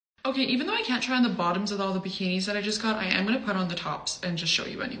Okay, even though I can't try on the bottoms of all the bikinis that I just got, I am gonna put on the tops and just show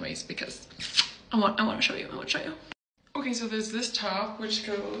you anyways because I want to show you. Okay, so there's this top which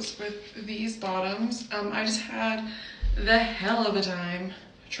goes with these bottoms. I just had the hell of a time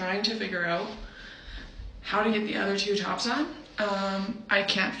trying to figure out how to get the other two tops on. I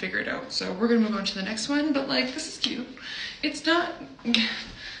can't figure it out, so we're gonna move on to the next one. But like, this is cute. It's not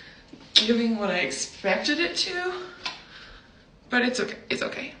giving what I expected it to, but it's okay. It's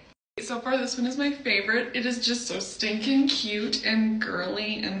okay. So far, this one is my favorite. It is just so stinking cute and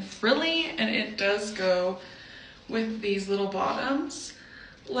girly and frilly, and it does go with these little bottoms.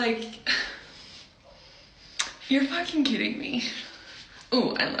 Like, you're fucking kidding me.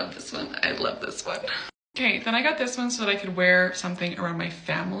 Oh, I love this one. I love this one. Okay, then I got this one so that I could wear something around my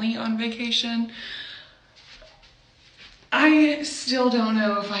family on vacation. I still don't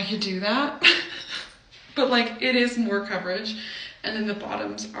know if I could do that, but like, it is more coverage, and then the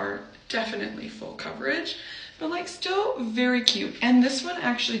bottoms are definitely full coverage, but like still very cute. And this one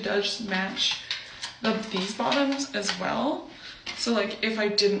actually does match these bottoms as well. So like, if I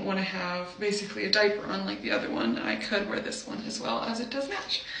didn't want to have basically a diaper on like the other one, I could wear this one as well, as it does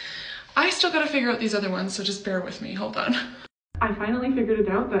match. I still gotta figure out these other ones, so just bear with me, hold on. I finally figured it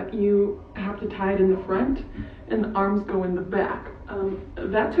out that you have to tie it in the front and the arms go in the back.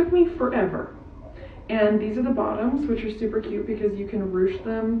 That took me forever. And these are the bottoms, which are super cute because you can ruche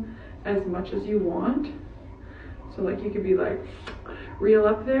them as much as you want. So like, you could be like real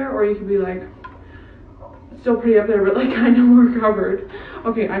up there, or you could be like still pretty up there, but like kind of more covered.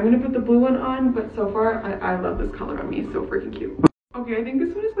 Okay, I'm gonna put the blue one on, but so far I love this color on me. It's so freaking cute. Okay, I think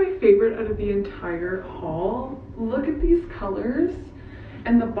this one is my favorite out of the entire haul. Look at these colors,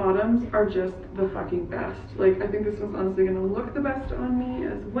 and the bottoms are just the fucking best. Like, I think this one's honestly gonna look the best on me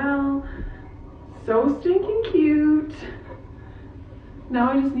as well. So stinking cute.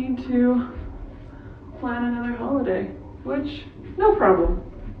 Now I just need to plan another holiday, which no problem.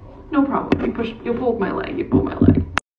 No problem. You pull my leg, you pull my leg.